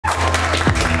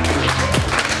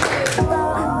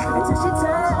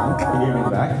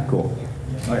cool.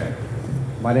 Okay.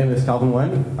 My name is Calvin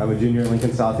Wen. I'm a junior at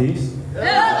Lincoln Southeast.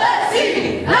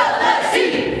 LSC!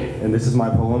 LSC! And this is my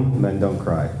poem, Men Don't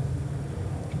Cry.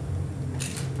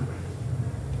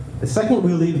 The second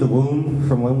we leave the womb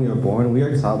from when we are born, we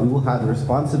are taught we will have the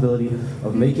responsibility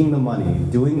of making the money,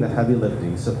 doing the heavy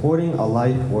lifting, supporting a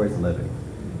life worth living.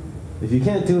 If you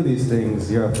can't do these things,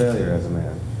 you're a failure as a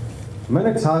man. Men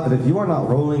are taught that if you are not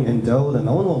rolling in dough, then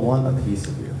no one will want a piece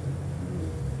of you.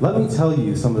 Let me tell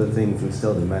you some of the things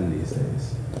instilled in men these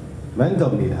days. Men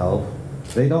don't need help.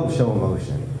 They don't show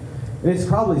emotion. And it's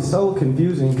probably so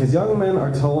confusing because young men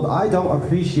are told, I don't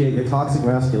appreciate your toxic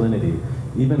masculinity,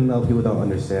 even though people don't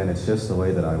understand, it's just the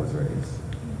way that I was raised.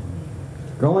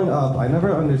 Growing up, I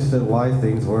never understood why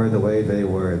things were the way they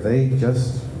were. They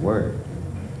just were.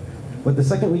 But the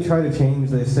second we try to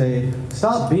change, they say,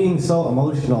 stop being so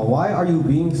emotional. Why are you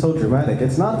being so dramatic?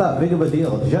 It's not that big of a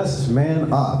deal. Just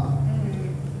man up.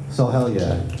 So hell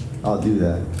yeah, I'll do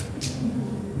that.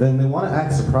 Then they want to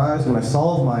act surprised when I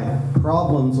solve my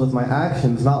problems with my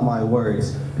actions, not my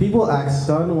words. People act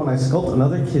stunned when I sculpt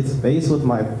another kid's face with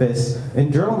my fists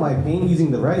and journal my pain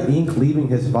using the red ink leaving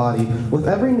his body, with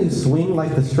every new swing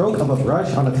like the stroke of a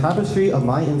brush on a tapestry of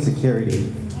my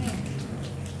insecurity.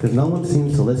 Because no one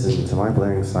seems to listen to my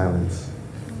blaring silence.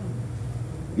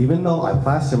 Even though I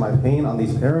plaster my pain on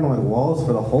these paranoid walls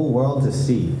for the whole world to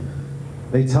see,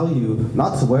 they tell you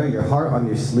not to wear your heart on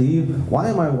your sleeve. Why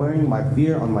am I wearing my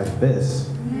fear on my fist?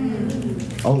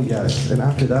 Oh yes, and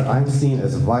after that I'm seen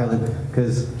as violent,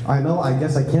 because I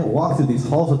guess I can't walk through these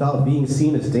halls without being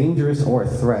seen as dangerous or a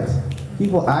threat.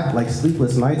 People act like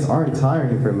sleepless nights aren't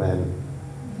tiring for men.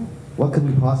 What could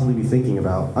we possibly be thinking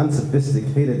about?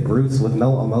 Unsophisticated brutes with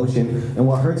no emotion, and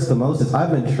what hurts the most is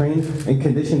I've been trained and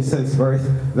conditioned since birth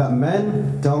that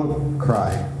men don't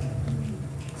cry.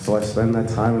 So I spend that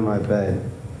time in my bed,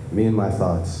 me and my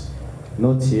thoughts.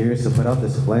 No tears to put out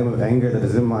this flame of anger that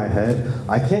is in my head.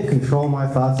 I can't control my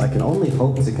thoughts, I can only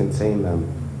hope to contain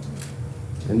them.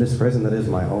 In this prison that is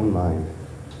my own mind.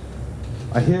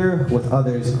 I hear with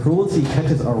others, cruelty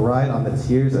catches a ride on the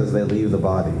tears as they leave the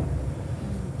body.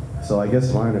 So I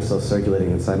guess mine are still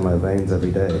circulating inside my veins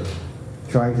every day,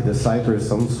 trying to decipher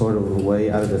some sort of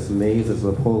way out of this maze that's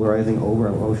the polarizing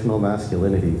over-emotional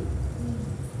masculinity.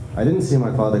 I didn't see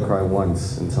my father cry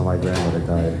once until my grandmother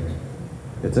died.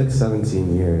 It took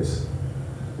 17 years.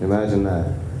 Imagine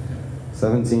that.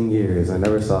 17 years, I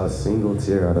never saw a single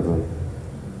tear out of him.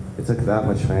 It took that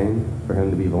much pain for him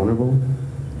to be vulnerable.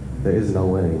 There is no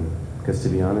winning, because to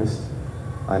be honest,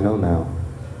 I know now.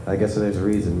 I guess there's a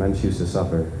reason men choose to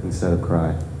suffer instead of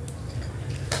cry.